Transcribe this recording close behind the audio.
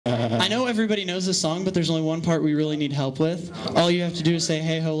I know everybody knows this song, but there's only one part we really need help with. All you have to do is say,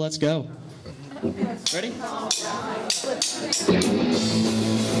 hey ho, let's go. Ready?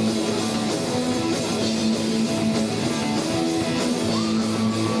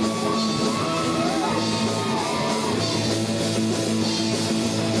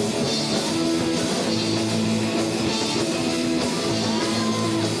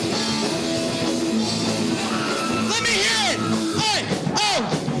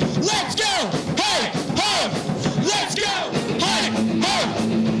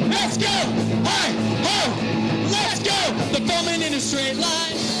 Straight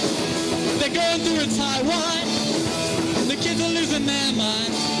line, they're going through a Taiwan, the kids are losing their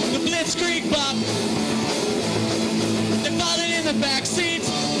minds, the Blitzkrieg Bop, they're falling in the back seats,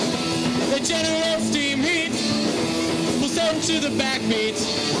 they generate steam heat, we'll send them to the backbeat,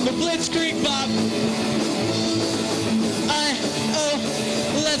 the Blitzkrieg Bop,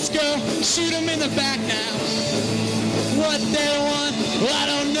 let's go, shoot them in the back now, what they want, well, I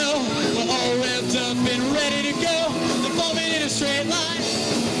don't know, we're all revved up and ready to go. Straight line,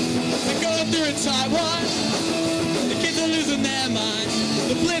 they're going through a Taiwan, the kids are losing their minds,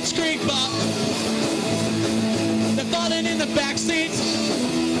 the Blitzkrieg Bop, they're falling in the back seats,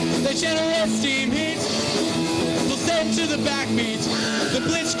 they generate steam heat, we'll send to the backbeat, the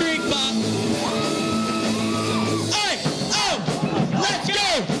Blitzkrieg Bop. Aye, oh, let's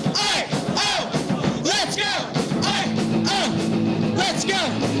go, aye, oh, let's go, aye, oh, let's go,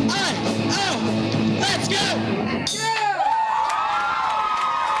 aye, oh, let's go.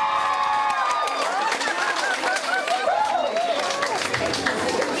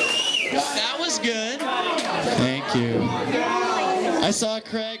 That was good. Thank you. I saw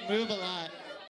Craig move a lot.